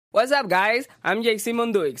What's up, guys? I'm JC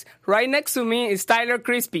Monduix. Right next to me is Tyler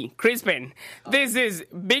Crispin. This is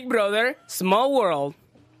Big Brother, Small World.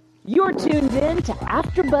 You're tuned in to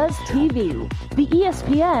AfterBuzz TV, the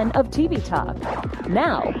ESPN of TV talk.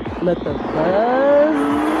 Now, let the buzz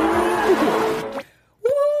begin.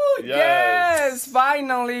 Woo! Yes,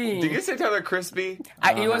 finally. Did you say Tyler Crispy?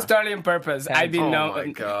 It was totally on purpose. I didn't know. Oh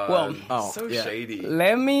my god. Well, so shady.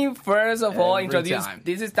 let me first of all Every introduce. time.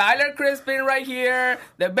 This is Tyler Crispin right here,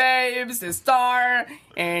 the babes, the star,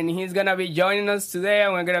 and he's gonna be joining us today.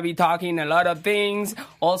 And we're gonna be talking a lot of things.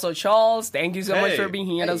 Also, Charles, thank you so much Hey. for being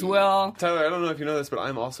here as well. Tyler, I don't know if you know this, but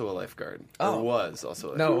I'm also a lifeguard. Or was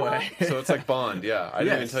also a No lifeguard. way. So it's like Bond, yeah. I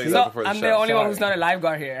didn't even tell you So that before the I'm show. the only one Sorry. who's not a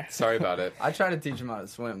lifeguard here. Sorry about it. I try to teach him how to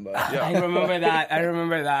swim, but I remember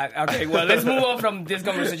that. Okay, well, let's move on from this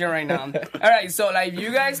conversation right now. All right, so like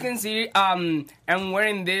you guys can see, I'm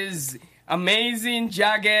wearing this amazing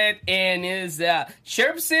jacket, and it's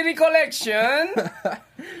Sherp City collection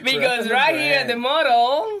because right here the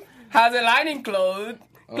model has a lining clothing.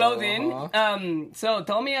 So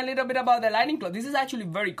tell me a little bit about the lining cloth. This is actually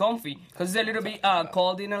very comfy because it's a little bit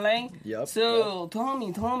cold in LA. Yep, So tell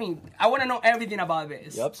me. I want to know everything about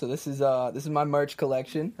this. Yep. So this is my merch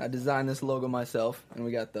collection. I designed this logo myself, and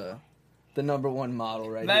we got the number one model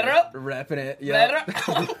right Better? here, repping it. Yep.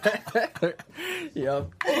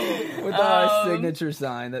 Yep. With our signature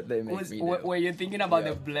sign that they make me do. Were you thinking about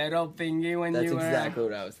Yeah. the bled-up thingy when That's you were? exactly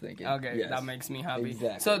what I was thinking. Okay, Yes. that makes me happy.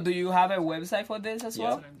 Exactly. So, do you have a website for this as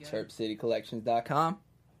well? SherpCityCollections.com,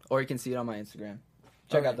 or you can see it on my Instagram.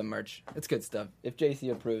 Check out the merch. It's good stuff. If JC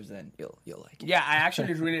approves, then you'll like it. Yeah, I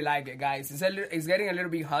actually really like it, guys. It's getting a little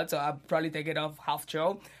bit hot, so I'll probably take it off half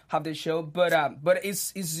the show. But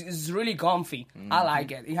it's really comfy. I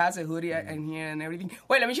like it. It has a hoodie in here and everything.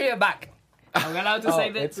 Wait, let me show you the back. I'm allowed to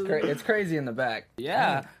say that. It's crazy in the back.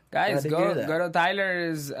 Yeah. Guys, Glad to go hear that. to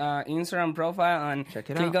Tyler's Instagram profile and Check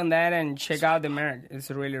it click out. on that and check out the merch.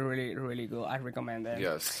 It's really, really, really good. I recommend it.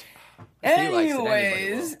 Yes. If he likes it, anybody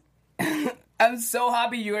Anyways, I'm so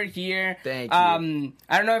happy you're here. Thank you.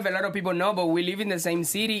 I don't know if a lot of people know, but we live in the same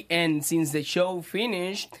city, and since the show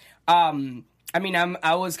finished, I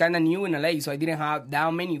was kind of new in LA, so I didn't have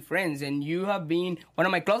that many friends, and you have been one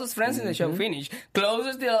of my closest friends since the show finished.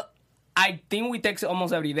 Closest till I think we text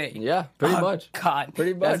almost every day. Yeah, pretty Oh, much. God,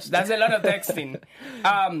 Pretty much. That's a lot of texting.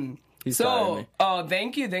 He's tired of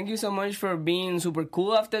me. Thank you so much for being super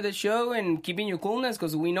cool after the show and keeping your coolness,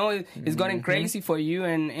 because we know it's gotten crazy for you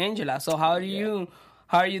and Angela. So how are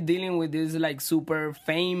you dealing with this like super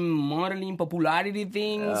fame, modeling, popularity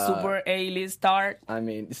thing, super A-list star? I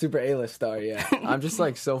mean, super A-list star, yeah. I'm just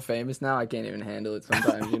like so famous now, I can't even handle it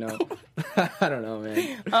sometimes, you know? I don't know,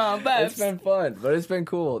 man. But It's been fun, but it's been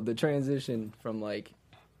cool. The transition from like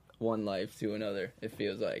one life to another, it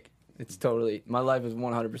feels like. It's totally, my life is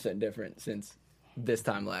 100% different since this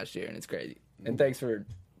time last year, and it's crazy. And thanks for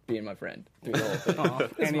being my friend through the whole thing.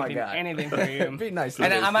 This is my guy. anything for you. Be nice to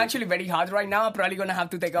And JC. I'm actually very hot right now. I'm probably gonna have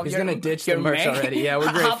to take off. He's your, gonna ditch your the merch mic. already. Yeah,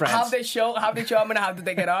 we're great friends. Half the show, I'm gonna have to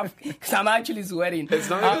take it off because I'm actually sweating. It's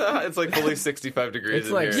not even that hot. It's like fully 65 degrees It's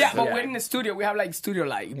in like- here. Yeah, but Yeah. we're in the studio. We have like studio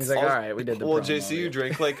lights. He's like, all right, we did the Well, promo, JC, you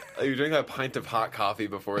yeah. drank a pint of hot coffee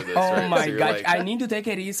before this, Oh right? my So you're gosh, like, I need to take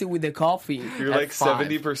it easy with the coffee. You're At like 5.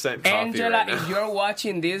 70% coffee Angela, right now. if you're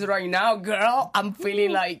watching this right now, girl, I'm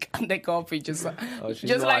feeling like the coffee. Just she's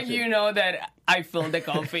like watching. you know that I feel the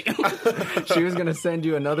coffee. She was gonna send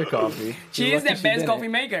you another coffee. She You're is the lucky she best didn't. coffee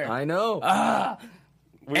maker. I know.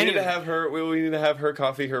 We need Anyway. to have her. We need to have her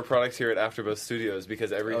coffee, her products here at AfterBuzz Studios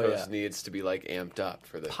because every Oh, host yeah. needs to be like amped up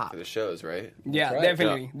for the shows, right? Yeah, right.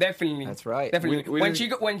 definitely. That's right. Definitely. We when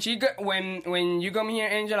didn't- when you come here,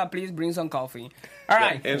 Angela, please bring some coffee. All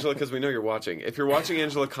right. Angela, because we know you're watching. If you're watching,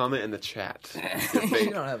 Angela, comment in the chat. Your She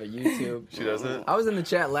fake- don't have a YouTube. She doesn't. I was in the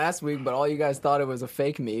chat last week, but all you guys thought it was a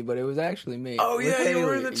fake me, but it was actually me. Oh With yeah, you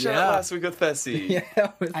were in the Haley. chat Yeah. last week with Fessy.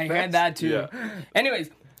 Yeah, with I Bess. heard that too. Yeah. Anyways,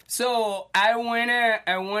 so I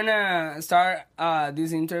wanna start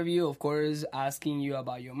this interview, of course, asking you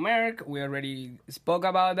about your Merc. We already spoke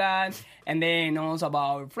about that, and then also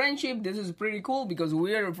about friendship. This is pretty cool because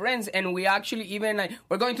we are friends, and we actually even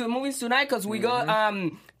we're going to the movies tonight because we got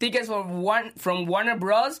tickets from Warner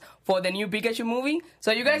Bros. For the new Pikachu movie.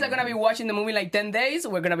 So you guys are gonna be watching the movie in like 10 days.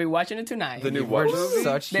 We're gonna be watching it tonight. The new We're what movie?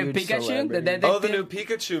 such The huge Pikachu, the celebrities. detective. Oh, the new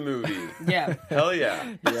Pikachu movie. Yeah. Hell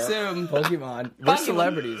yeah. Yeah. So, Pokemon. We're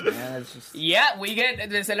celebrities, man. It's just yeah, we get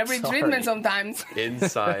the celebrity Sorry. treatment sometimes.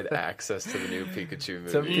 Inside access to the new Pikachu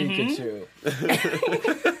to movie. Pikachu.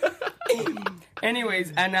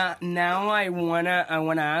 Anyways, and now I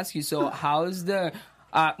wanna ask you. So, how's the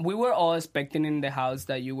we were all expecting in the house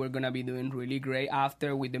that you were gonna be doing really great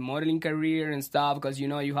after with the modeling career and stuff, because you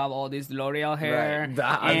have all this L'Oreal hair. Right.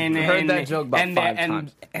 I've heard that joke about 5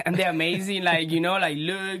 times. And the amazing, like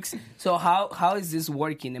looks. So how is this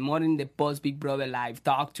working? The modeling, the post Big Brother life.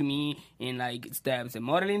 Talk to me in like steps. The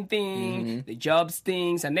modeling thing, the jobs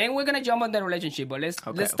things, and then we're gonna jump on the relationship. But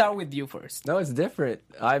let's start with you first. No, it's different.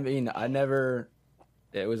 I mean,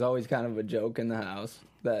 it was always kind of a joke in the house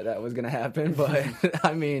that was going to happen. But,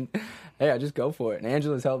 I mean, hey, I just go for it. And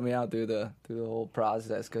Angela's helped me out through the whole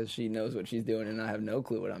process because she knows what she's doing and I have no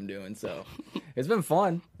clue what I'm doing. So it's been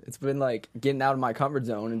fun. It's been like getting out of my comfort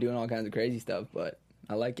zone and doing all kinds of crazy stuff, but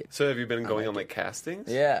I like it. So have you been going on like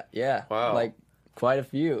castings? Yeah. Wow. Like quite a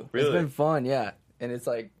few. Really? It's been fun, yeah. And it's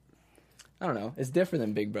like, I don't know. It's different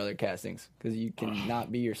than Big Brother castings because you can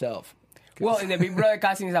not be yourself. Well, in the Big Brother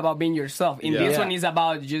casting is about being yourself. In this Yeah. one is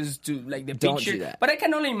about just to like the Don't picture. do that. But I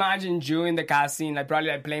can only imagine you in the casting, like probably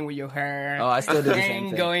like playing with your hair. Oh, I still do the same and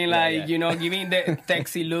thing. going Yeah, like yeah. giving the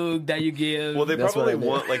sexy look that you give. Well, they That's what probably I do.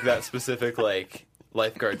 want like that specific like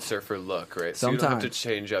lifeguard surfer look, right? So you don't have to Sometimes.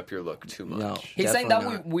 change up your look too much. No. He's saying that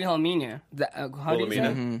Definitely with Wilhelmina. How do you say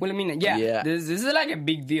that? Wilhelmina? Wilhelmina, yeah. Yeah. This is like a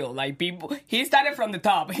big deal. Like people, he started from the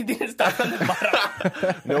top. He didn't start from the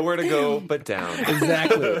bottom. Nowhere to go but down.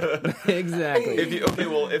 Exactly. Exactly.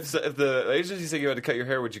 If the agency said you had to cut your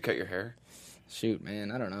hair, would you cut your hair? Shoot, man,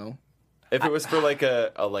 I don't know. If it was for like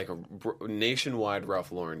a nationwide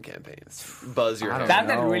Ralph Lauren campaign, buzz your hair. That's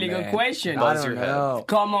a know, really good man. question. I Buzz don't your head. know.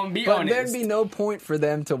 Come on, be But honest. there'd be no point for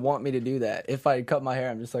them to want me to do that. If I cut my hair,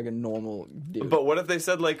 I'm just like a normal dude. But what if they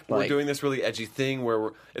said like we're Like- doing this really edgy thing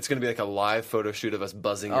where it's going to be like a live photo shoot of us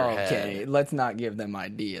buzzing your okay, head? let's not give them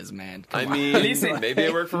ideas, man. I Come on. mean, Listen, maybe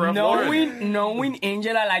it worked for Ralph Lauren. knowing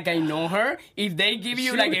Angela like I know her, if they give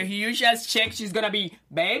you like a huge ass check, she's gonna be,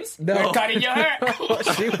 babes, No. we're cutting your hair.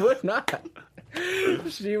 She would not.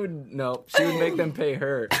 She would make them pay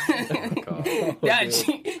her. Yeah,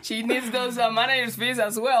 she needs those manager's fees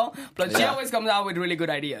as well. But she Yeah. always comes out with really good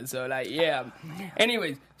ideas. So like, yeah.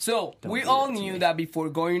 Anyways, so we all knew that before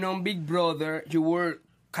going on Big Brother, you were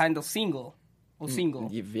kind of single or single.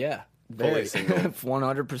 Yeah, Fully very single.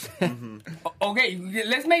 100%. Okay,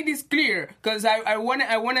 let's make this clear because I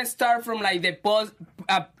wanna start from like the post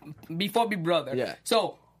before Big Brother. Yeah.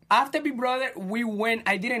 So after Big Brother, we went.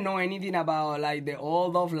 I didn't know anything about like the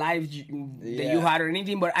old of life that you Yeah. had or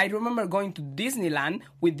anything, but I remember going to Disneyland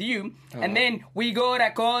with you, and then we got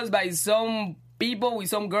accosted by some people with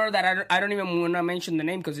some girl that I don't even want to mention the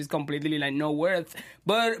name because it's completely like no worth.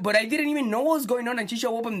 But I didn't even know what was going on, and she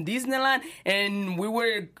showed up in Disneyland, and we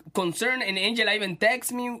were concerned, and Angela even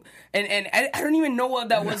texted me, and I don't even know what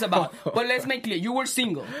that was about. But let's make clear, you were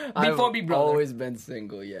single before I've Big Brother. always been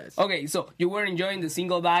single, yes. Okay, so you were enjoying the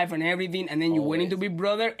single life and everything, and then you went into Big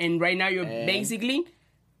Brother, and right now you're basically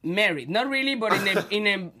married. Not really, but in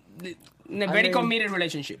a very mean- committed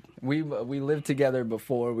relationship. We lived together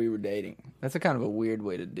before we were dating. That's a kind of a weird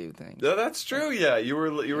way to do things. No, that's true. Yeah, you were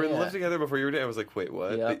Yeah. lived together before you were dating. I was like, wait,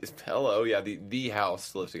 what? Yep. Hello, yeah, the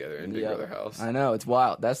house to live together in Big Yeah. Brother house. I know, it's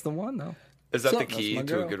wild. That's the one, though. Is that So- the key That's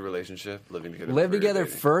my to a girl. good relationship? Living together. Live before you're together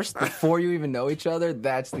dating? first before you even know each other.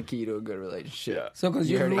 That's the key to a good relationship. Yeah. So, because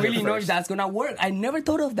you heard it really here know if first. that's gonna work. I never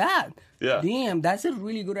thought of that. Yeah. Damn, that's a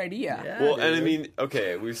really good idea. Yeah. Well, and I dude. mean,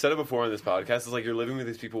 okay, we've said it before on this podcast. It's like you're living with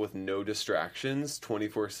these people with no distractions,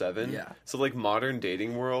 24/7. Yeah. So like modern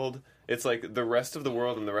dating world, it's like the rest of the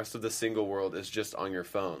world and the rest of the single world is just on your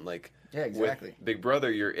phone. Like Yeah, exactly. With Big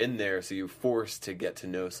Brother, you're in there, so you're forced to get to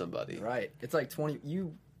know somebody. Right. It's like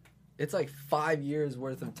it's like 5 years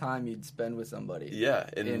worth of time you'd spend with somebody. Yeah,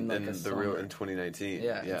 in like a the real summer. in 2019.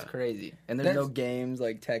 Yeah, yeah. it's crazy. And there's no That's- games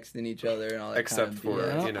like texting each other and all that Except kind of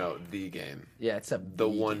for BS. the game, Yeah, except the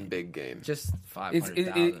one big game. just It's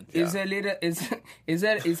 500,000. it's a little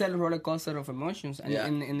it's a roller coaster of emotions, and Yeah.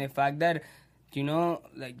 in the fact that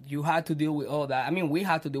like you had to deal with all that. I mean, we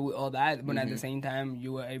had to deal with all that, but at the same time,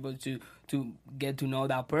 you were able to get to know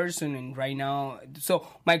that person. And right now, so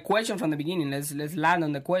my question from the beginning, let's land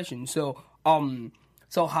on the question. So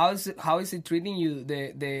how is it treating you,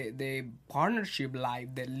 the partnership life,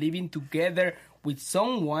 the living together with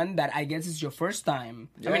someone that I guess is your first time?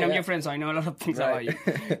 I mean, I'm yeah. your friend, so I know a lot of things Right.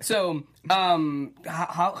 about you. So,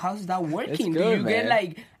 how's that working? Do good, you get man.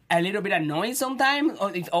 like a little bit annoyed sometimes,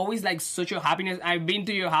 or it's always like such a happiness? I've been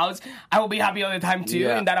to your house. I will be happy all the time too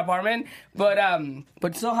Yeah. in that apartment. But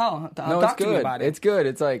so how? No, Talk it's to me good. about it. It's good.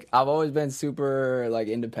 It's like I've always been super like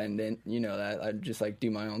independent. You know that I just like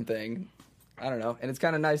do my own thing. I don't know, and it's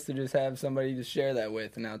kind of nice to just have somebody to share that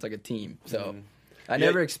with. And now it's like a team. So I Yeah.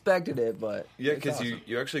 never expected it, but Yeah, it's because awesome.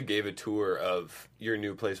 you actually gave a tour of your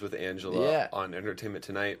new place with Angela Yeah. on Entertainment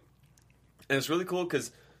Tonight. And it's really cool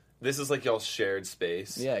because this is like y'all's shared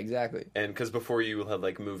space. Yeah, exactly. And because before you had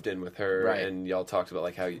like moved in with her, Right. and y'all talked about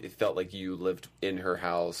like how it felt like you lived in her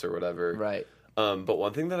house or whatever. Right. But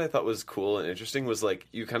one thing that I thought was cool and interesting was like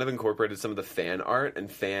you kind of incorporated some of the fan art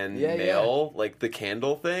and fan mail, like the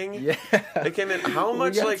candle thing. Yeah. It came in. How We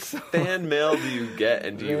much got like fan mail do you get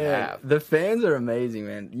and do you Man, have? the fans are amazing,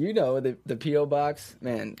 man. You know the PO box,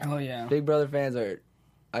 man. Oh yeah. Big Brother fans are.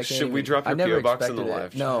 Should we drop I your never PO box in the expected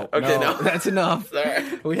live it. chat? No, Okay, no. that's enough.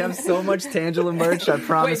 Sorry. We have so much tangible merch. I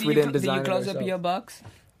promise Wait, we didn't design Did you close it the ourselves. PO box?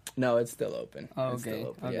 No, it's still open. Oh, It's still okay,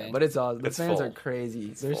 open, okay. Yeah, but it's awesome. The It's fans full. are crazy.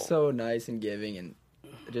 It's They're full. so nice and giving, and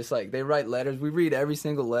just like they write letters. We read every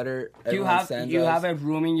single letter. You everyone have sends you us. have a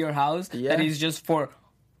room in your house Yeah. that is just for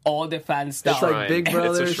all the fan stuff. It's like Shrine. Big It's a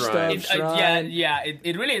Brother shrine. stuff. Yeah.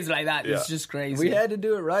 It really is like that. Yeah. It's just crazy. We had to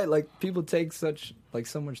do it right. Like people take so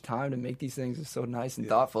much time to make these things. It's so nice and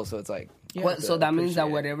thoughtful. So it's like. you Well, have so to that means that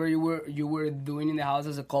appreciate it. whatever you were doing in the house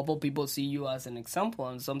as a couple, people see you as an example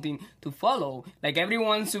and something to follow. Like everyone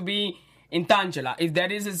wants to be in Tangela. If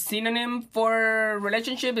that is a synonym for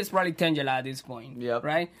relationship, it's probably Tangela at this point. Yep.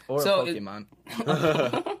 Right. Or so a Pokemon.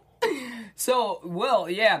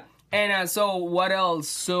 Yeah. And so what else?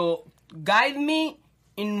 So guide me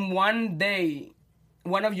in one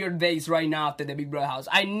of your days right now after the Big Brother house.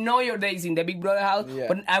 I know your days in the Big Brother house, Yeah.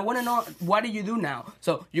 but I want to know, what do you do now?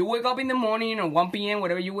 So you wake up in the morning or 1 p.m.,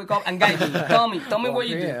 whatever you wake up, and guide me. Tell me what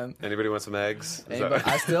you do. 1 p.m. Anybody want some eggs? Is Hey, that- but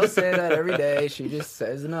I still say that every day. She just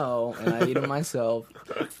says no, and I eat them myself.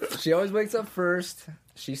 She always wakes up first.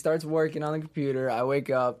 She starts working on the computer. I wake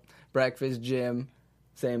up, breakfast, gym,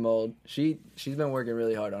 same old. She's been working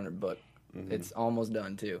really hard on her book. Mm-hmm. It's almost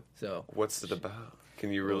done too. So What's it about?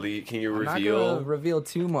 Can you reveal? I'm not gonna reveal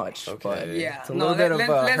too much. Okay. But Yeah, it's a little bit of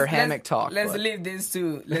her hammock talk. Let's but- leave this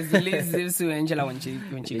to Angela when she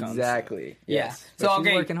comes. Exactly. Yeah. Yes. So, But she's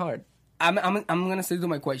okay. working hard. I'm gonna stick to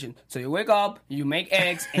my question. So you wake up, you make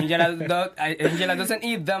eggs. Angela doesn't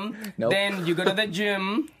eat them. Nope. Then you go to the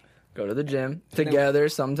gym, Go to the gym together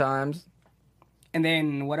sometimes. and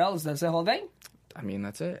then what else? That's the whole day. I mean,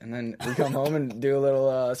 that's it. And then we come home and do a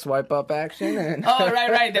little swipe up action. And Oh,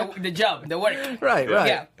 right. The job, the work. right.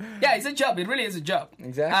 Yeah, it's a job. It really is a job.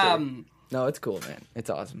 Exactly. No, it's cool, man. It's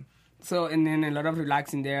awesome. So and then a lot of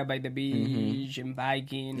relaxing there by the beach and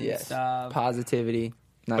biking and Yes. stuff. Positivity.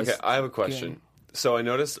 Nice. Okay, I have a question. Good. So I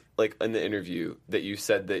noticed, like in the interview, that you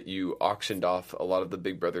said that you auctioned off a lot of the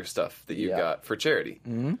Big Brother stuff that you Yeah. got for charity.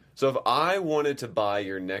 Mm-hmm. So if I wanted to buy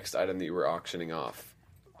your next item that you were auctioning off,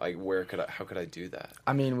 like how could I do that?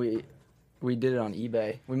 I mean, we did it on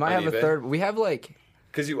eBay. We might On have eBay? a third. We have like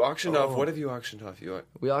Because you auctioned off. Oh. What have you auctioned off?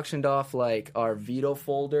 we auctioned off like our veto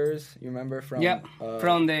folders. You remember from Yep,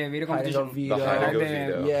 from the video Hide and Go competition. Veto. The Hide and Go The-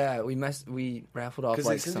 Veto. Yeah, we raffled off 'Cause they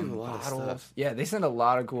like send some you a lot of bottles. stuff. Yeah, they sent a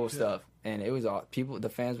lot of cool stuff, and it was all the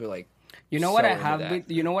fans were like, You know what so I into have? that.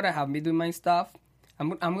 You know what I have been doing my stuff.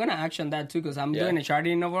 I'm gonna action that too because I'm Yeah. doing a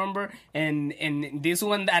charity in November, and this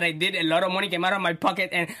one that I did, a lot of money came out of my pocket,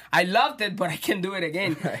 and I loved it, but I can't do it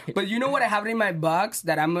again. Right. But you know what I have in my box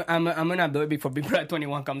that I'm gonna do it before Big Brother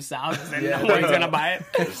 21 comes out, and Yeah. nobody's gonna buy it.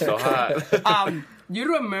 It's so hot.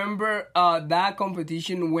 You remember that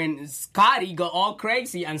competition when Scotty got all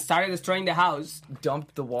crazy and started destroying the house?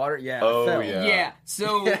 dumped the water. Yeah. Oh, fell. yeah. Yeah.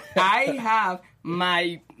 So I have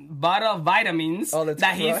my bottle of vitamins Oh, that's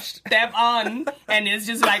that he crushed. stepped on, and it's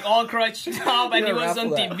just like all crushed up, and Yeah, it was on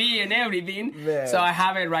raffle that. TV and everything. Man. So I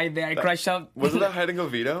have it right there. I crushed up. Was it a Hide and Go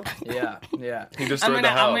Veto? Yeah. Yeah. He destroyed the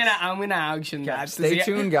house. I'm gonna auction that. to Stay see-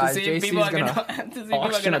 tuned, to guys. see if JC's people are gonna to see if people are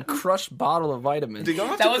auction a gonna- crushed bottle of vitamins. Did y'all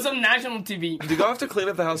have That to, was on national TV. did y'all have to clean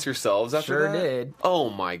up the house yourselves after Sure that? did. Oh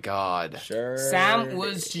my god. Sure. Sam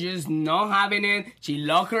was just not having it. She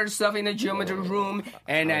locked her stuff in the geometry room,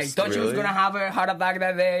 and I thought she was Really? gonna have a heart attack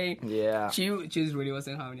that day. Yeah. She just really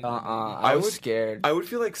wasn't having it. I was scared. I would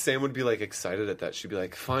feel like Sam would be like excited at that. She'd be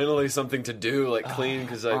like, "Finally, something to do, like clean."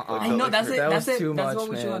 Because I I felt know like that's her- it. That That's was it. too That's much, what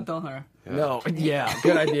we should man. have told her. No. Yeah.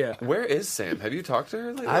 Good idea. Where is Sam? Have you talked to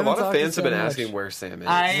her? Like, a haven't lot of talked to fans have been Sam asking much. where Sam is.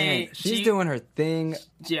 Man, she's she- doing her thing.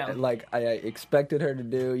 Yeah. Like I expected her to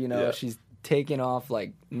do. You know, Yeah. she's taking off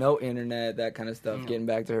like no internet, that kind of stuff, getting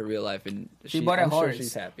back to her real life, and She bought a I'm horse. Sure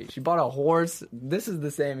she's happy. She bought a horse. This is the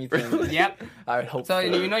same thing. Yep. I hope. So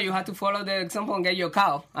for. you have to follow the example and get your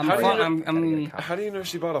cow. How do you know- I'm How do you know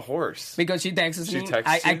she bought a horse? because she texts She me.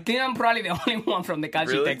 texts I you? think I'm probably the only one from the cat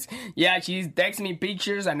Really? she texts. Yeah, she texts me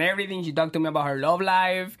pictures and everything. She talked to me about her love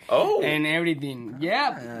life. Oh. And everything.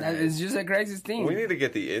 Yeah, that is just the craziest thing. We need to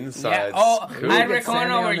get the inside yeah. Oh, scoop. I Get reckon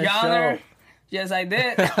Sammy over on the yonder. show. Yes, I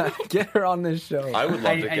did. Get her on this show. I would love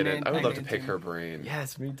to I get did- it. I would I love to did pick too. her brain.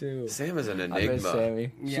 Yes, me too. Sam is an I miss enigma.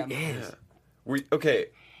 Sammy. Yeah. She is. Okay.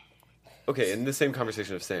 okay, in the same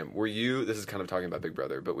conversation of Sam, were you? This is kind of talking about Big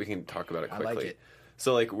Brother, but we can talk about it quickly. I like it.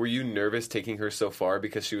 So, like, were you nervous taking her so far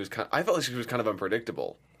because she was? I felt like she was kind of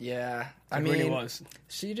unpredictable. Yeah, I mean, really was.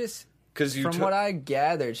 She just. Because from what I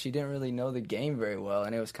gathered, she didn't really know the game very well,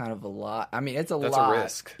 and it was kind of a lot. I mean, it's a lot. That's a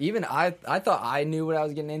risk. Even I thought I knew what I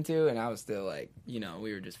was getting into, and I was still like, we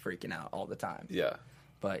were just freaking out all the time. Yeah.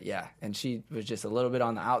 But yeah, and she was just a little bit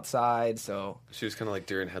on the outside, so she was kind of like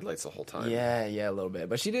deer in headlights the whole time. Yeah, a little bit.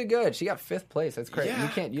 But she did good. She got 5th place. That's crazy.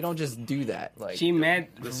 Yeah. You don't just do that. Like she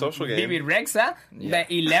met the social game. Bibi Rexa. The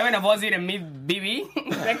 11 of us didn't meet Bibi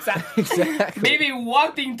Rexa. Exactly. Bibi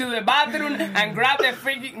walked into the bathroom and grabbed the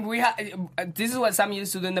freaking. This is what Sam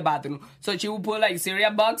used to do in the bathroom. So she would put like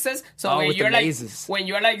cereal boxes. So when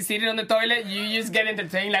you're like sitting on the toilet, you just get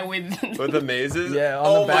entertained like with the mazes. Yeah,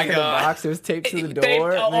 on the back of the box, it was taped to the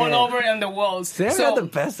door. All over on the walls. Sam had the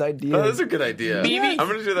best idea. Oh, that's a good idea. I'm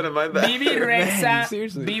going to do that in my bed. Bibi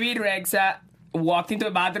Rexa walked into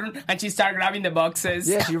the bathroom and she started grabbing the boxes.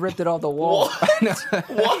 Yeah, she ripped it off the wall.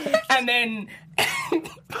 What? And then...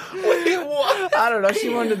 Wait, what? I don't know. She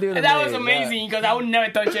wanted to do it. That was amazing because I would never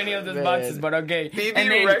touch any of those boxes, but okay. Bibi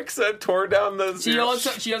Rexa tore down those... She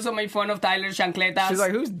also made fun of Tyler Chancletas. She's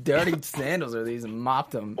like, whose dirty sandals are these? And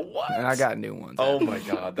mopped them. What? And I got new ones. Oh my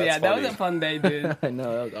God, that's that was a fun day, dude. I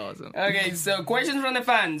know, that was awesome. Okay, so questions from the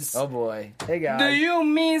fans. Oh boy. Hey guys. Do you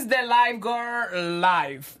miss the lifeguard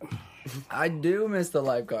life? I do miss the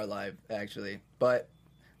lifeguard life, actually. But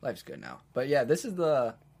life's good now. But yeah,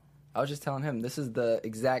 I was just telling him, this is the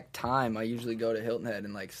exact time I usually go to Hilton Head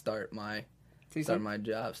and like start my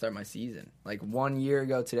job, start my season. Like 1 year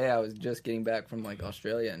ago today, I was just getting back from like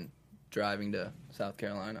Australia and driving to South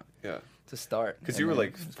Carolina. Yeah. To start. Because you were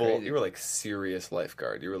like you were like serious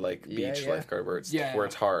lifeguard. You were like beach lifeguard where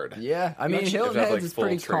it's hard. Yeah, I mean Hilton Head is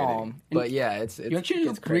pretty calm, but yeah, it's you actually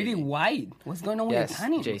look pretty white. What's going on with your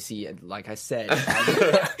tanning? JC, like I said,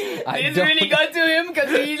 it's really good to him because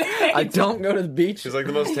I don't go to the beach. He's like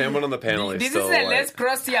the most tan one on the panel. This is the less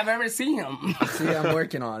crusty I've ever seen him. See, I'm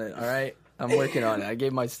working on it. All right. I'm working on it. I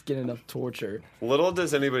gave my skin enough torture. Little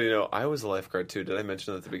does anybody know, I was a lifeguard too. Did I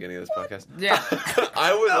mention that at the beginning of this podcast? Yeah.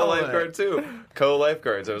 I was a lifeguard too.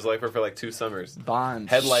 Co-lifeguards. I was a lifeguard for like 2 summers. Bonds.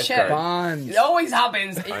 Head lifeguard. Bonds. It always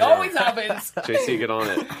happens. It always happens. JC, get on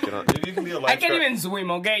it. Get on. You can be a lifeguard. I can't even swim,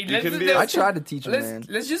 okay? I tried to teach him, man.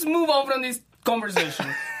 Let's just move on from this conversation.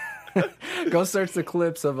 Go search the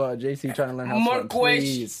clips of JC trying to learn how to swim. More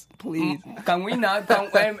questions. Please. Can we not?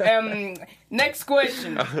 Next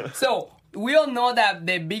question. So, we all know that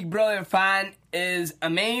the Big Brother fan is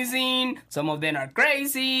amazing. Some of them are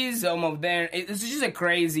crazy. Some of them... It's just a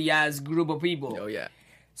crazy-ass group of people. Oh, yeah.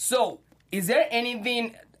 So, is there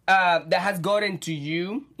anything that has gotten to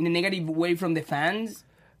you in a negative way from the fans?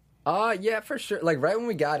 Yeah, for sure. Like, right when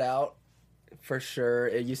we got out, for sure,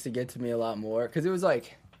 it used to get to me a lot more. Because it was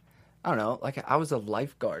like... I don't know. Like, I was a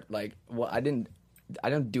lifeguard. Like, well, I didn't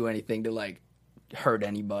do anything to, like... hurt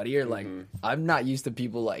anybody or like I'm not used to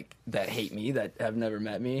people like that hate me that have never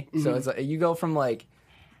met me. So it's like you go from like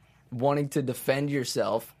wanting to defend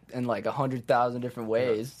yourself in like 100,000 different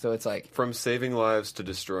ways. So it's like from saving lives to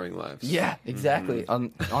destroying lives. Yeah, exactly.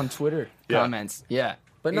 On Twitter comments. Yeah.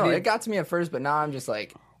 But no, it got to me at first, but now I'm just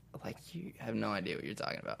like you have no idea what you're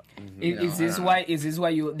talking about. Is this why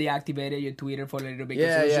you deactivated your Twitter for a little bit?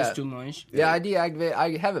 Because it was just too much. Yeah, I deactivate.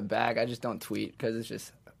 I have it back. I just don't tweet because it's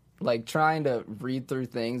just like trying to read through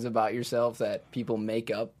things about yourself that people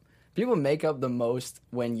make up. People make up the most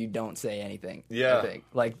when you don't say anything. Yeah. I think.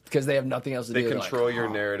 Like, because they have nothing else to do. They control your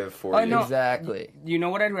narrative for you. No. Exactly. You know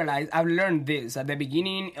what I realized? I've learned this. At the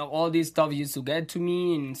beginning, all this stuff used to get to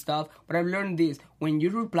me and stuff. But I've learned this. When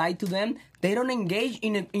you reply to them, they don't engage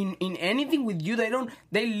in anything with you.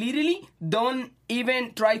 They literally don't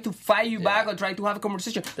even try to fight you back or try to have a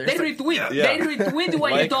conversation. They retweet. Yeah. They retweet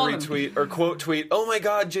what you told them. Retweet or quote tweet. Oh my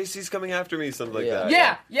God, JC's coming after me. Something like that.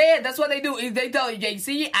 Yeah. That's what they do. If they tell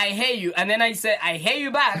JC, I hate you, and then I said I hate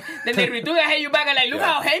you back, then they retweet I hate you back, and like look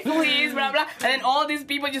how hateful he is, blah blah. And then all these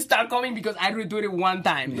people just start coming because I retweeted one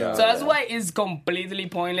time. So that's why it's completely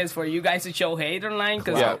pointless for you guys to show hate online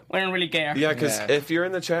because we don't really care. Yeah, because if you're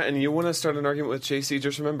in the chat and you want to start an argument with JC,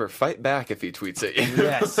 just remember, fight back if he tweets at you.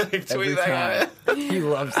 Yes. Like, tweet back at it. He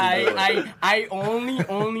loves to do it. I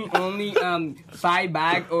only fight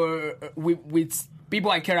back or with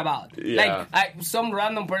people I care about. Yeah. Like some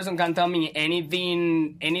random person can tell me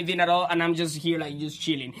anything at all, and I'm just here like just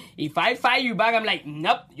chilling. If I fight you back, I'm like,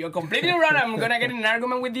 nope, you're completely wrong. I'm gonna get in an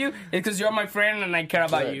argument with you because you're my friend and I care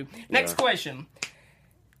about you. Next question: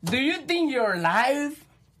 do you think your life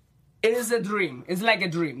is a dream? It's like a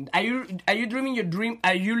dream. Are you dreaming your dream?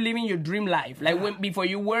 Are you living your dream life? Like before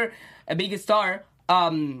you were a big star,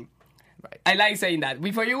 Right. I like saying that.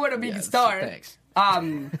 Before you were a big Yeah, star, thanks.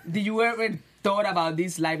 did you ever thought about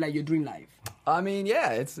this life like your dream life? I mean,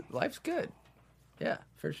 yeah, life's good. Yeah,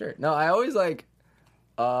 for sure. No, I always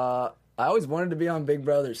I always wanted to be on Big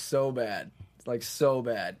Brother so bad. Like, so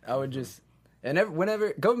bad. I would just, and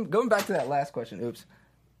whenever, going back to that last question,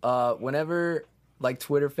 whenever, like,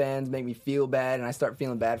 Twitter fans make me feel bad and I start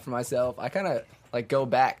feeling bad for myself, I kind of, like, go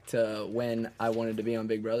back to when I wanted to be on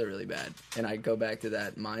Big Brother really bad. And I go back to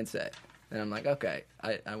that mindset. And I'm like, okay,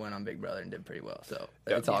 I went on Big Brother and did pretty well, so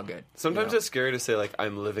it's all good. Sometimes it's scary to say, like,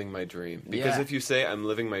 I'm living my dream. Because Yeah. if you say I'm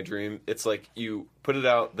living my dream, it's like you put it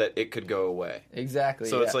out that it could go away. Exactly.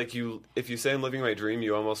 So it's like if you say I'm living my dream,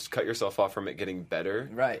 you almost cut yourself off from it getting better.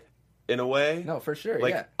 Right. In a way. No, for sure,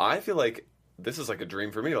 Like, yeah. I feel like this is like a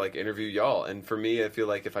dream for me to, like, interview y'all. And for me, I feel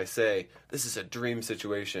like if I say this is a dream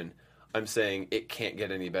situation, I'm saying it can't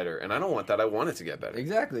get any better. And I don't want that. I want it to get better.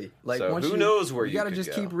 Exactly. Like, So once who knows where you gotta could just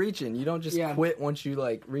go. keep reaching. You don't just quit once you,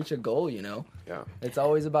 like, reach a goal, you know? Yeah. It's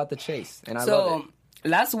always about the chase, and I love So it.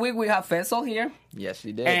 last week we have Faisal here. Yes,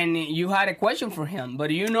 you did. And you had a question for him,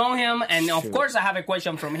 but you know him, and of Shoot. course I have a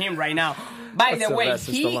question from him right now. By the way,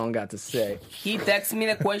 Sylvester Stallone got to say. he texted me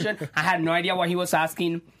the question. I had no idea what he was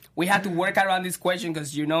asking. We had to work around this question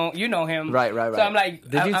because you know him. Right. So I'm like,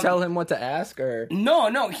 did you tell him what to ask, or? No.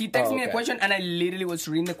 He texted me the okay. question, and I literally was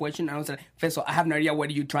reading the question, and I was like, Faisal, I have no idea what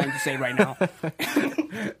are you trying to say right now.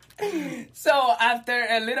 So after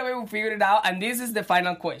a little bit, we figured it out, and this is the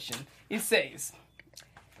final question. It says,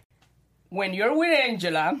 when you're with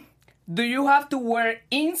Angela, do you have to wear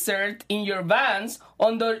insert in your Vans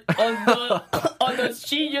on those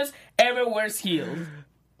she just ever wears heels?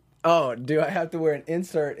 Oh, do I have to wear an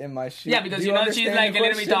insert in my shoe? Yeah, because Do you know she's understand like the a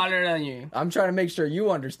little bit question? taller than you. I'm trying to make sure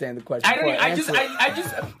you understand the question. I don't. before I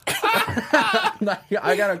just.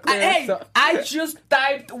 I gotta clear Hey, this up. I just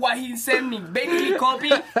typed what he sent me. Basically,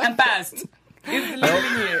 copy and paste. It's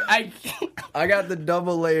literally here. I got the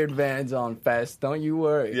double layered Vans on fast. Don't you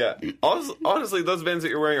worry. Yeah. Honestly, those Vans that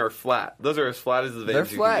you're wearing are flat. Those are as flat as the Vans They're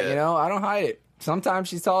you flat, can get. you know. I don't hide it. Sometimes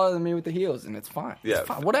she's taller than me with the heels, and it's fine. Yeah. It's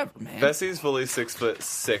fine. Whatever, man. Bessie's fully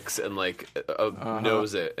 6'6" and like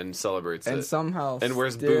knows it and celebrates it. And somehow and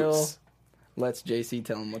wears still boots. lets JC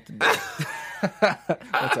tell him what to do.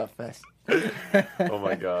 What's up, Fest? Oh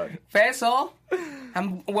my god. Faisal,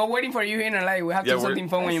 we're waiting for you here in LA. We have to do Yeah, something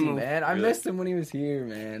fun when you move. Man, I Really? missed him when he was here,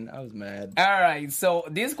 man. I was mad. All right, so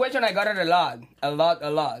this question I got it a lot.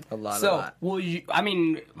 So, will you? I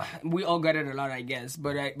mean, we all got it a lot, I guess.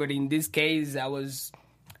 But in this case, I was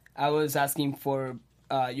asking for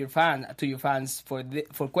your fans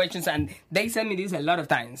for questions, and they sent me this a lot of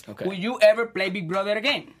times. Okay. Will you ever play Big Brother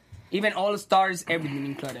again? Even All Stars, everything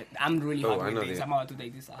included. I'm really hot I with know this. the- I'm about to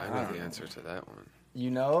take this off. I know the answer to that one.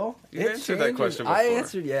 You know? You It answered that changes. question I before.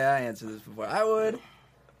 answered this before.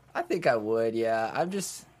 I think I would, yeah.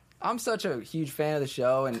 I'm such a huge fan of the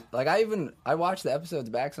show, and like I watch the episodes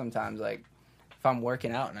back sometimes, like if I'm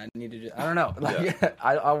working out and I need to just, I don't know. Like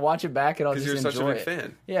I'll watch it back and I'll just Because you're enjoy such a big it.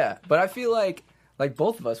 fan. Yeah. But I feel like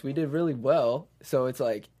both of us, we did really well. So it's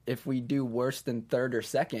like if we do worse than third or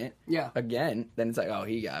second, again, then it's like, oh,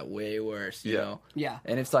 he got way worse, you know? Yeah.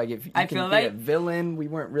 And it's like if you I can feel be like- a villain, we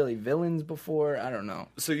weren't really villains before. I don't know.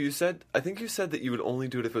 So I think you said that you would only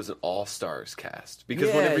do it if it was an all-stars cast. Because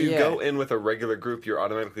Yeah, whenever you yeah. go in with a regular group, you're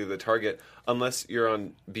automatically the target, unless you're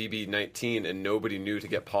on BB19 and nobody knew to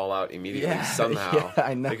get Paul out immediately Yeah, somehow. yeah,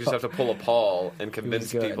 I know. Like you just have to pull a Paul and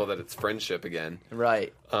convince good. people that it's friendship again.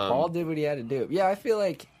 Right. Paul did what he had to do. Yeah, I feel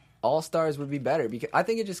like All Stars would be better because I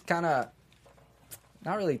think it just kind of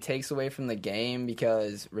not really takes away from the game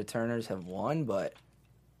because returners have won, but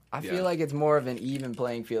I Yeah. feel like it's more of an even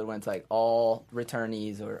playing field when it's like all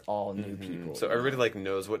returnees or all new people. So everybody like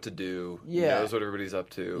knows what to do, Yeah. knows what everybody's up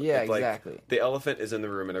to. Yeah, It's like, exactly. the elephant is in the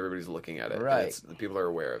room and everybody's looking at it. and Right. the people are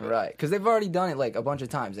aware of it. Right, because they've already done it like a bunch of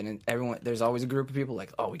times, and there's always a group of people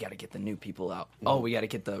like, oh, we got to get the new people out. Oh, we got to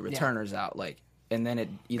get the returners out. Like, and then it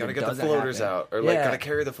either Gotta get the doesn't floaters happen. out, or like Yeah. gotta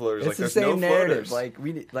carry the floaters. It's like the there's same no narrative.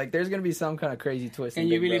 floaters. Like there's gonna be some kind of crazy twist. And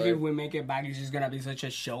in you Big believe Brother. if we make it back, it's just gonna be such a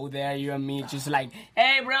show there, you and me, just like,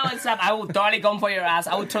 hey, bro, what's up? I will totally come for your ass.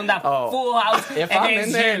 I will turn that full house If I'm in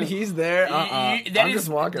against there you. and he's there, That I'm is just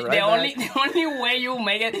walking right the back. only way you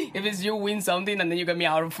make it if it's you win something and then you get me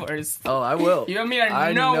out first. Oh, I will. You and me are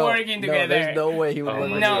I not know. working No, together. there's no way he would. Oh let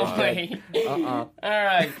my me No God. way. Uh-uh. All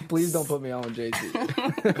right. Please don't put me on with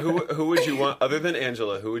JC. who would you want other than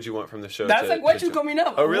Angela? Who would you want from the show? That's to, like question to- coming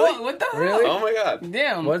up. Oh, really? What the hell? Really? Oh my god.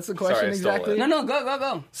 Damn. What's the question Sorry, I stole exactly? it. No,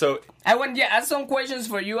 go. So I want ask some questions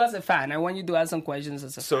for you as a fan. I want you to ask some questions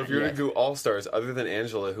as a so fan. if you were Yeah. to do All Stars, other than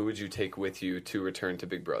Angela, who would you take with you to return to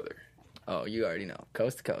Big Brother? Oh, you already know.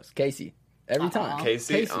 Coast to coast. Casey. every time.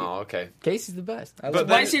 Casey? Oh, okay. Casey's the best. But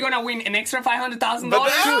Why is she gonna win an extra $500,000? But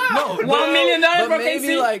then- $1 million But for maybe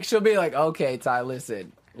Casey? like she'll be like, okay, Ty,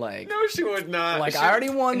 listen, like, No, she would not. like She- I already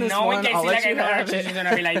won this Knowing one. Casey I'll let like I you know her, have she's it.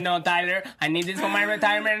 gonna be like, no, Tyler, I need this for my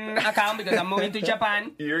retirement account because I'm moving to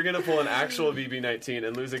Japan. You're gonna pull an actual BB19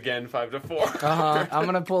 and lose again 5-4. I'm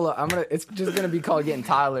gonna pull up. It's just gonna be called getting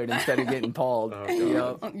Tylered instead of getting Pauled. You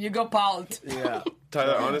know? You go Paul. Yeah.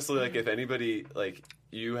 Tyler, honestly, like if anybody like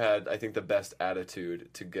you had, I think the best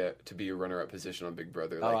attitude to get to be a runner-up position on Big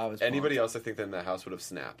Brother. Like I was anybody pumped. else, I think that in that house would have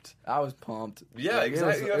snapped. I was pumped. Yeah, Like, it exactly.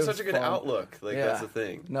 was- You it have was such a good fun. outlook. Like Yeah. that's the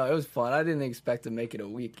thing. No, it was fun. I didn't expect to make it a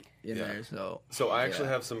week in Yeah. there. So I actually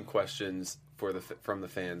Yeah. have some questions for from the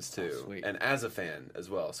fans too, sweet. and as a fan as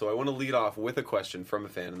well. So I want to lead off with a question from a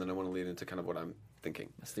fan, and then I want to lead into kind of what I'm thinking.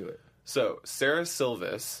 Let's do it. So Sarah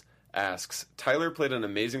Silvis asks, Tyler played an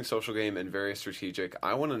amazing social game and very strategic.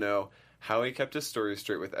 I want to know how he kept his story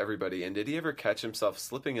straight with everybody, and did he ever catch himself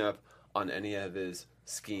slipping up on any of his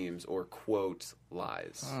schemes or quote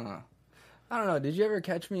lies? I don't know. Did you ever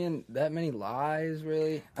catch me in that many lies?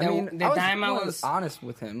 Really? I The- mean, the time I was- honest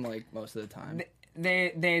with him, like most of the time.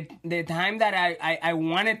 The time that I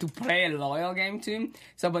wanted to play a loyal game to him,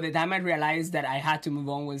 so by the time I realized that I had to move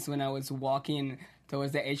on was when I was walking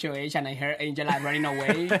towards the HOH and I heard Angela running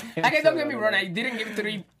away. Like, don't get me wrong, I didn't give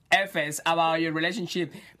 3 F's about your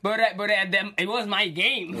relationship, but it was my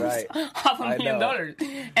game. Right.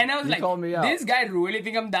 $500,000. And I was You like, called me out. this guy really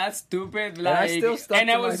think I'm that stupid. Like, I still stuck and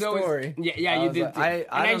to I my was always, story. Yeah, I you was did. like, too. I And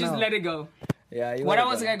I don't just know. let it go. Yeah. What I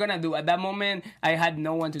was gonna do at that moment, I had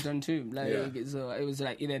no one to turn to. Like, Yeah. so it was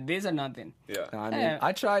like either this or nothing. Yeah. I mean, Yeah.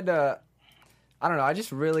 I tried to. I don't know. I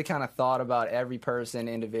just really kind of thought about every person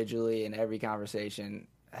individually, and every conversation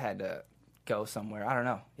had to go somewhere. I don't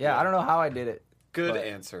know. Yeah, I don't know how I did it. Good but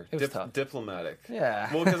answer. It was tough. Diplomatic.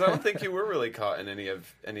 Yeah. Well, because I don't think you were really caught in any of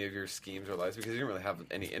your schemes or lies because you didn't really have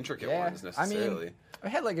any intricate ones necessarily. I mean, I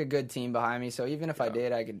had like a good team behind me, so even if I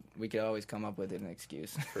did, we could always come up with an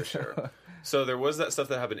excuse. For sure. So there was that stuff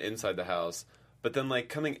that happened inside the house, but then like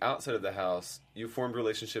coming outside of the house, you formed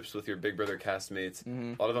relationships with your Big Brother castmates.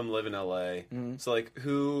 Mm-hmm. A lot of them live in LA. So like,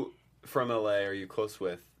 who from LA are you close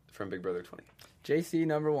with from Big Brother 20? JC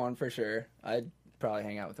 #1 for sure. I'd probably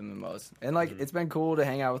hang out with him the most. And like it's been cool to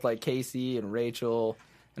hang out with like Casey and Rachel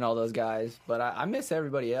and all those guys. But I miss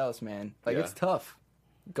everybody else, man. Like Yeah. it's tough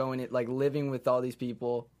living with all these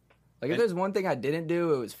people. Like if And- there's one thing I didn't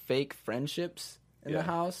do, it was fake friendships in the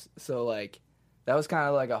house. So like that was kind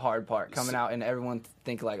of like a hard part coming out and everyone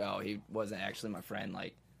think like, oh, he wasn't actually my friend.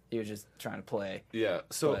 Like he was just trying to play. Yeah.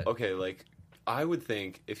 So But- okay, like I would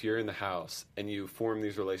think if you're in the house and you form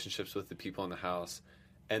these relationships with the people in the house,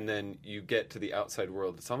 and then you get to the outside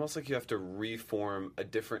world, it's almost like you have to reform a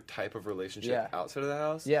different type of relationship Yeah. outside of the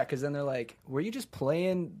house. Yeah, because then they're like, "Were you just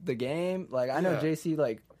playing the game?" Like I know Yeah. JC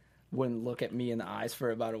like wouldn't look at me in the eyes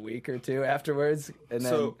for about a week or two afterwards, and then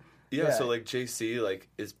So so like JC like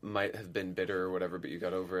might have been bitter or whatever, but you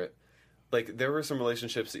got over it. Like there were some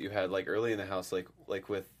relationships that you had like early in the house, like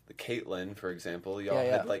with Caitlyn, for example. Y'all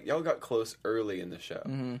Yeah. had like y'all got close early in the show.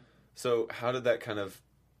 Mm-hmm. So how did that kind of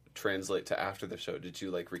translate to after the show? Did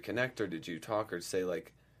you like reconnect, or did you talk, or say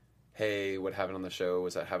like, "Hey, what happened on the show?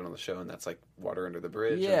 Was that happened on the show?" And that's like water under the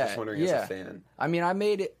bridge. I'm Yeah, just wondering yeah. as a fan. I mean, I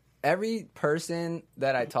made it. Every person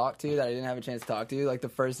that I talked to that I didn't have a chance to talk to, like the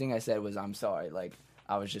first thing I said was, "I'm sorry." Like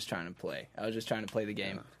I was just trying to play. I was just trying to play the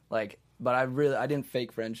game. Like, but I didn't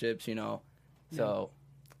fake friendships, you know. So,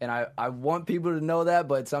 and I want people to know that,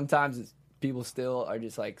 but sometimes people still are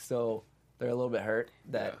just like so. They're a little bit hurt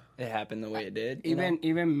that it happened the way it did. you know?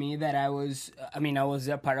 Even me that I was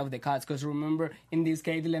a part of the cuts because remember in this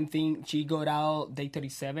Caitlyn thing she got out day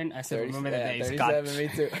 37. I still remember the days. 37, me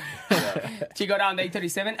too. She got out on day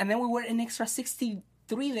 37 and then we were an extra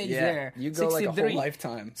 63 days there. You go like a 63. whole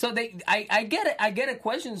lifetime. So I get it. I get it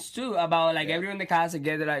questions too about like everyone in the cast. I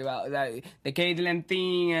get it like the Caitlyn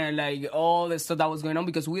thing and like all the stuff that was going on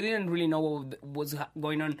because we didn't really know what was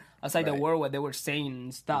going on outside the Right. world, what they were saying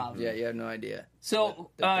and stuff. Yeah, you have no idea.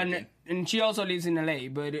 So they're thinking. and she also lives in LA,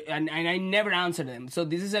 but and I never answer them. So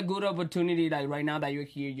this is a good opportunity, like right now that you're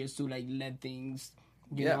here, just to like let things,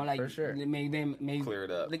 you Yeah, know, like for sure. make Clear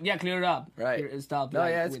it up. Like, yeah, clear it up. Right. Stuff. No,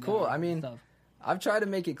 like, yeah, it's with, cool. I mean, stuff. I've tried to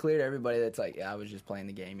make it clear to everybody that's like, yeah, I was just playing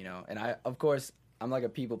the game, you know. And I, of course, I'm like a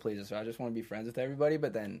people pleaser, so I just want to be friends with everybody.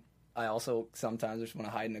 But then I also sometimes just want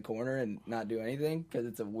to hide in a corner and not do anything because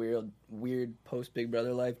it's a weird post Big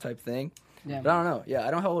Brother life type thing. Yeah. But I don't know. Yeah,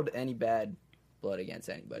 I don't hold any bad blood against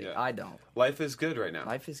anybody. Yeah. I don't. Life is good right now.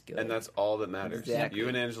 Life is good. And that's all that matters. Exactly. You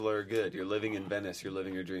and Angela are good. You're living in Venice. You're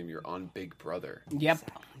living your dream. You're on Big Brother.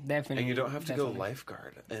 Yep, definitely. And you don't have to definitely. go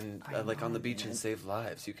lifeguard and like on the beach and save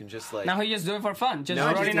lives. You can just like... Now he just do it for fun, just Now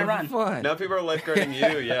just running do it for around. Fun. Now people are lifeguarding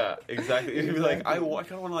you. Yeah, exactly. You'd be like, I kind of want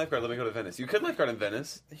to lifeguard. Let me go to Venice. You could lifeguard in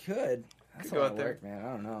Venice. You could. That's Could go a lot out of there. work, man. I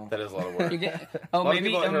don't know. That is a lot of work. You get, A or lot of maybe,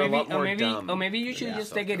 people or are a maybe, lot more or maybe, dumb. or maybe you should Yeah.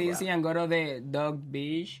 just take it easy and go to the dog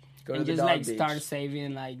beach Go to and the just dog like beach. start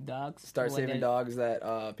saving like dogs. Start When saving they- dogs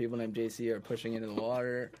that people named JC are pushing into the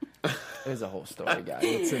water. There's a whole story, guys.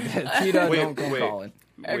 It's a Tito, Wait, don't come wait. calling.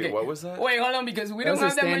 Wait, what was that? Wait, hold on, because we That don't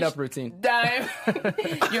was have a that stand-up much routine. time.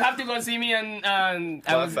 You have to go see me on.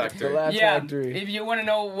 Laugh Factory. The Laugh Yeah, Factory. if you want to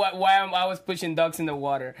know why I was pushing ducks in the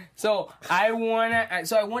water, so I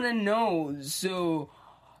wanna know. So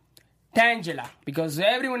Tangela, because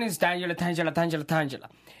everyone is Tangela.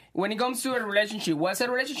 When it comes to a relationship, what's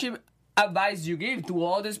a relationship advice you give to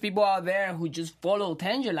all these people out there who just follow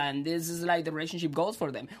Tangela and this is like the relationship goals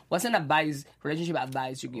for them? What's an relationship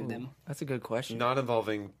advice you give them? That's a good question. Not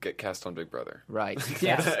involving get cast on Big Brother. Right.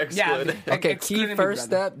 Yes, Exclude. yeah. Okay, excluding key Big first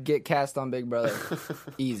Brother. step, get cast on Big Brother.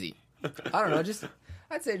 Easy. I don't know,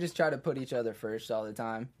 I'd say just try to put each other first all the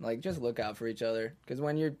time. Like, just look out for each other. Because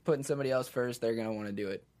when you're putting somebody else first, they're going to want to do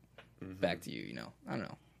it back to you, you know. I don't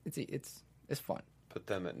know. It's fun. Put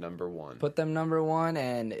them at number one. Put them number one,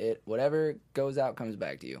 and whatever goes out comes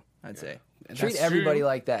back to you, I'd say. Treat That's everybody true.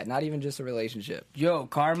 like that, not even just a relationship. Yo,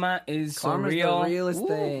 karma is Karma's so real. the realest Ooh,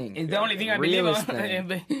 thing. It's the only thing I believe Realest on.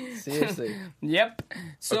 thing. Seriously. Yep.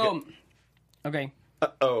 So, okay.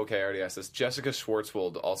 Oh, okay. I already asked this. Jessica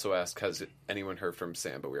Schwartzwald also asked, has anyone heard from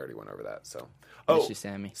Sam? But we already went over that. So, Miss you,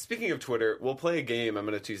 Sammy. Speaking of Twitter, we'll play a game. I'm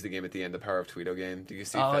going to tease the game at the end, the Power of Tweeto game. Do you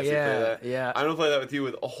see Oh, Fessy yeah, play that? yeah. I'm going to play that with you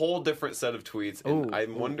with a whole different set of tweets, and Ooh,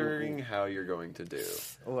 I'm wondering how you're going to do.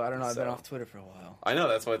 Oh, I don't know. I've been So- off Twitter for a while. I know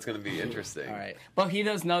that's why it's going to be interesting. All right. But he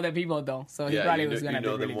does know the people though, so he Yeah, probably you was know- gonna you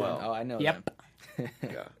know be them really well. good. Oh, I know Yep. them.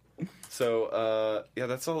 Yeah. So, yeah,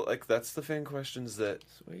 that's all. Like, that's the fan questions that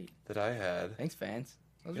Sweet. I had. Thanks, fans.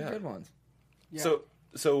 Those Yeah. are good ones. Yeah.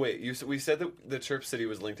 So wait, we said that the Chirp City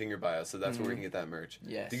was linked in your bio, so that's where we can get that merch.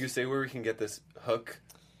 Yes. Did you say where we can get this hook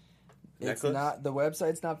It's necklace? not the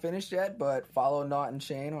website's not finished yet, but follow Knot and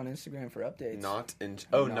Chain on Instagram for updates. Not in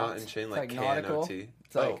Knot. not in chain It's like nautical. KNOT.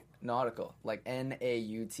 It's like nautical, like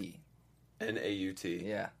NAUT. NAUT.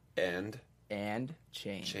 Yeah, And and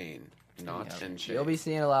chain. chain. Not Yep. and chain. You'll be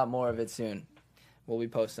seeing a lot more of it soon. We'll be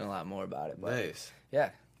posting a lot more about it. But nice.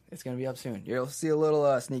 yeah, it's gonna be up soon. You'll see a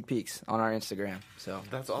little sneak peeks on our Instagram. So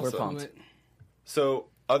That's We're awesome. pumped. So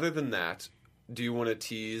other than that, do you want to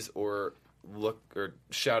tease or look or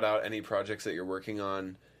shout out any projects that you're working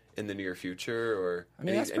on in the near future, or I mean,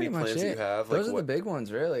 any, that's pretty any much plans it. that you have? Those like are the big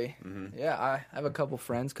ones, really. Yeah, I have a couple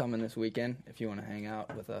friends coming this weekend if you want to hang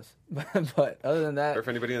out with us. But other than that, or if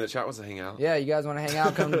anybody in the chat wants to hang out. yeah, you guys want to hang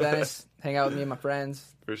out, come to Venice, hang out with me and my friends.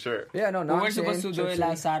 For sure. Yeah, no, We not were supposed to do it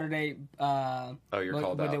last Saturday. Oh, you're but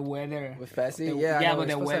called with out. the weather. with Fessy. The- Yeah, I yeah, know, but we're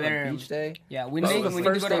the supposed to have a weather- beach day. Yeah, we Well, need the to go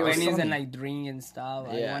first to day was Venice and sunny. like drink and stuff.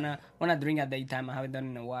 Yeah. I wanna drink at daytime. I haven't done it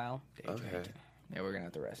in a while. Okay. Yeah, we're gonna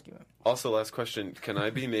have to rescue him. Also, last question: can I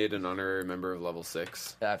be made an honorary member of Level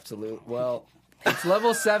 6? Absolutely. Well, it's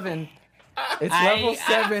level 7. It's level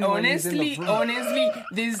 7. when he's in the honestly,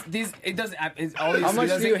 this it doesn't. It's obviously, How much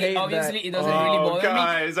do you hate obviously that? it doesn't Oh, really bother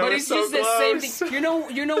guys, me. I But was it's so just the same close. thing.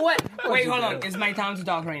 You know what? Wait, you hold do? on. It's my time to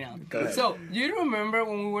talk right now. ahead. So you remember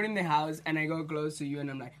when we were in the house and I got close to you and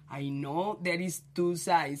I'm like, I know there is two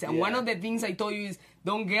sides, and one Yeah. of the things I told you is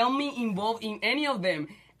don't get me involved in any of them.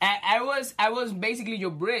 I was basically your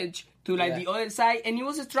bridge to like Yeah. the other side, and it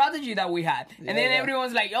was a strategy that we had. And then yeah.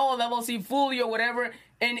 everyone's like, "Oh, Level C fool you" or whatever,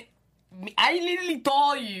 and I literally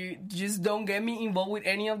told you, just don't get me involved with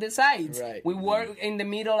any of the sides. Right. We were in the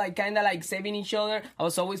middle, like kind of like saving each other. I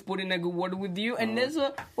was always putting a good word with you, and that's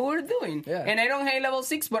what we were doing. Yeah. And I don't hate Level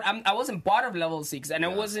 6, but I wasn't part of Level 6, and I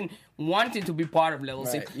wasn't wanting to be part of Level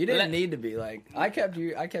Right. 6. You didn't Like- need to be like I kept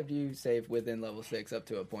you safe within level 6 up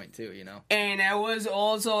to a point too, you know. And I was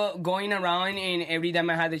also going around, and every time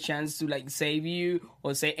I had the chance to like save you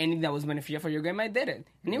or say anything that was beneficial for your game, I did it,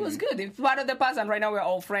 and it was good. It's part of the past, and right now we're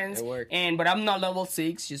all friends. It worked. But I'm not level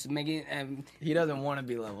 6, just making He doesn't want to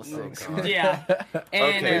be level 6. yeah.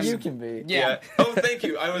 And Okay. You can be. yeah. Oh, thank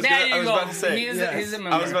you. I was There you go. about to say. He's Yes. he's a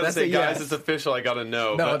member. I was about to That's say, a guys, yes. it's official. I gotta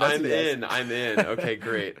know, No, but that's a I'm yes. in. I'm in. Okay,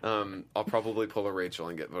 great. I'll probably pull a Rachel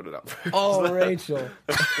and get voted out. First. Oh, Rachel.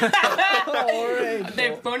 Oh, Rachel.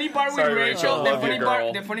 The funny part with Sorry, Rachel, Rachel. Love you,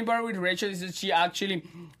 girl. the funny part with Rachel is that she actually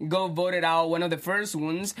got voted out, one of the first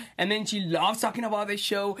ones, and then she loves talking about the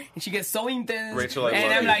show, and she gets so intense. Rachel, I and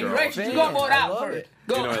love I'm you, like, girl. Guys, fan. go vote I out love first. it.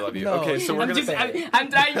 Go. You know I love you. No, Okay, so we're I'm gonna. just, I'm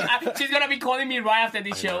trying. She's gonna be calling me right after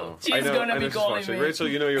this show. She's gonna be she's calling watching. me. Rachel,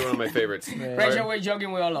 you know you're one of my favorites. Rachel, we're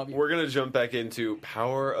joking. We all love you. We're gonna jump back into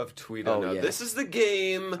Power of Tweedo. Oh, Now, yeah. this is the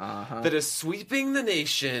game that is sweeping the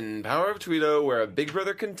nation. Power of Tweedo, where a Big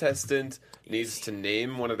Brother contestant needs to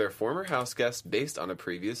name one of their former house guests based on a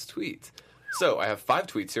previous tweet. So I have 5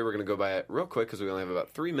 tweets here. We're gonna go by it real quick because we only have about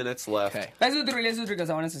 3 minutes left. Okay. Let's do 3 because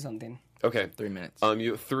I want to say something. Okay. 3 minutes.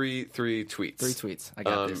 You three tweets. 3 tweets. I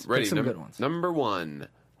got this. Ready? Pick some good ones. Number 1.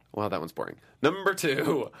 Wow, that one's boring. Number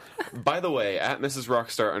 2. By the way, at Mrs.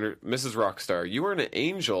 Rockstar, you are an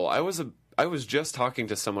angel. I was just talking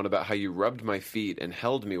to someone about how you rubbed my feet and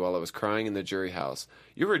held me while I was crying in the jury house.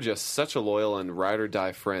 You were just such a loyal and ride or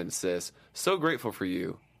die friend, sis. So grateful for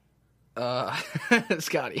you.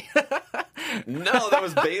 Scotty. No, that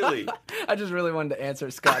was Bailey. I just really wanted to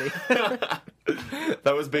answer Scotty.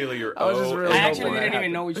 That was Bailey. You're I was just really I hoping actually that didn't even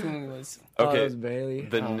happened. know which one it was. Okay, it was Bailey.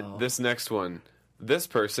 This next one. This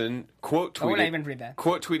person quote I won't tweeted. even read that.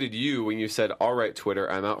 Quote tweeted you when you said, "All right, Twitter,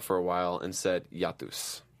 I'm out for a while," and said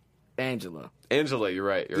Yatus. Angela. Angela, you're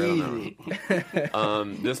right. You're right on Easy. that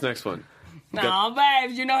one. This next one. No,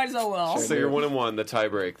 babe, you know it so well. So you're 1-1, the tie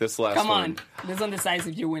break. This last Come one. on. This one decides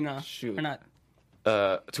if you win Shoot. or not.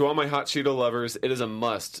 To all my hot Cheeto lovers, it is a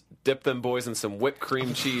must. Dip them boys in some whipped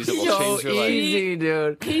cream cheese. It will So change your life. easy,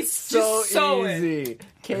 dude. He's So just so easy.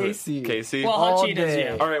 Casey. Casey? Well, hot All Cheetos, day.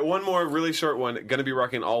 yeah. All right, one more really short one. Gonna be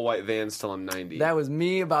rocking all white Vans till I'm 90. That was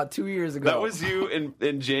me about 2 years ago. That was you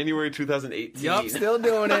in January 2018. Yup, still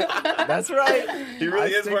doing it. That's right. He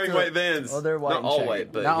really I is stick wearing to white it. Vans. Well, they're white Not and all shaggy.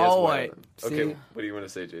 white, but Not he has all white. white. on them. Okay, See? what do you want to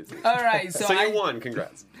say, Jay-Z? All right, so, So you won.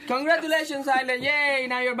 Congrats. Congratulations, Tyler! Yay!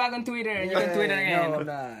 Now you're back on Twitter. And you can tweet again. No, I'm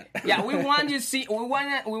not. Yeah, we want you see. We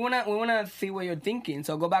wanna see what you're thinking.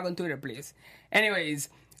 So go back on Twitter, please. Anyways,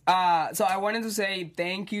 so I wanted to say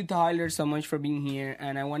thank you, Tyler, so much for being here,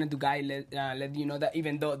 and I wanted to let you know that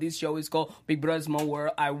even though this show is called Big Brother Small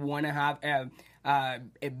World, I want to have a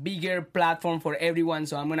bigger platform for everyone.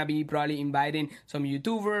 So I'm gonna be probably inviting some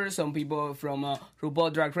YouTubers, some people from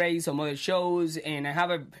RuPaul Drag Race, some other shows, and I have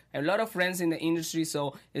a lot of friends in the industry.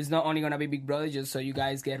 So it's not only gonna be Big Brother, just so you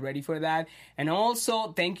guys get ready for that. And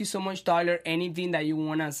also, thank you so much, Tyler. Anything that you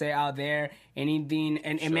wanna say out there, anything,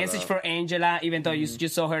 and a message out. for Angela, even though you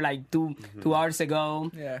just saw her like two hours ago.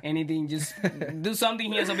 Yeah. Anything, just do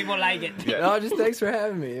something here so people like it. Yeah. No, just thanks for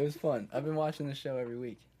having me. It was fun. I've been watching the show every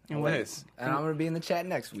week. Nice. And I'm going to be in the chat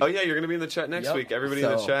next week. Oh yeah, you're gonna be in the chat next Yep. week. Everybody in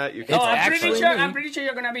the So- chat, you can. Oh, actually I'm me. pretty sure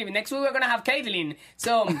you're gonna be. Next week we're gonna have Caitlyn.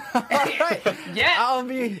 So Right. yeah, I'll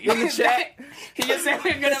be in the chat. He just said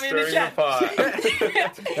we're gonna be in the Stirring the chat.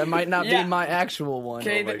 pot. That might not Yeah. be my actual one.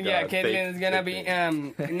 my Caitlyn, yeah, God, Caitlyn is gonna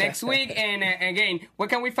fake be next week. And again, where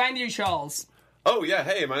can we find you, Charles? Oh yeah,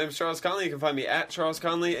 hey, my name is Charles Conley. You can find me at Charles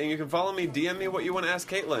Conley, and you can follow me. DM me what you want to ask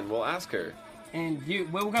Caitlin. We'll ask her. And you,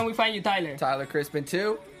 where can we find you, Tyler? Tyler Crispin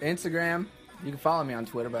 2, Instagram. You can follow me on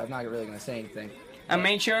Twitter, but I'm not really going to say anything. And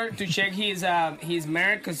make sure to check his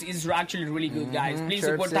merch because he's actually really good, guys. Please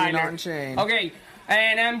Chirp support City Tyler. on Chain. Okay.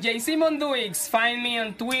 And I'm JC Monduix. Find me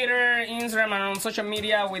on Twitter, Instagram, and on social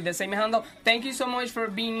media with the same handle. Thank you so much for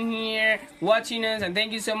being here, watching us, and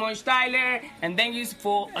thank you so much, Tyler. And thank you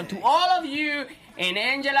to all of you. And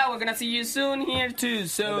Angela, we're gonna see you soon here too.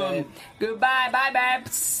 So goodbye, bye,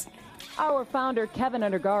 babes. Our founder, Kevin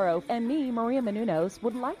Undergaro, and me, Maria Menounos,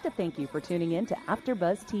 would like to thank you for tuning in to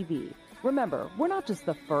AfterBuzz TV. Remember, we're not just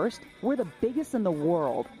the first, we're the biggest in the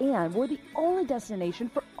world, and we're the only destination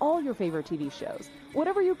for all your favorite TV shows.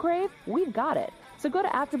 Whatever you crave, we've got it. So go to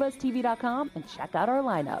AfterBuzzTV.com and check out our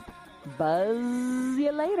lineup. Buzz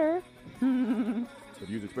you later. The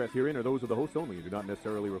views expressed herein are those of the hosts only and do not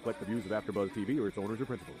necessarily reflect the views of AfterBuzz TV or its owners or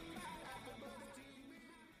principals.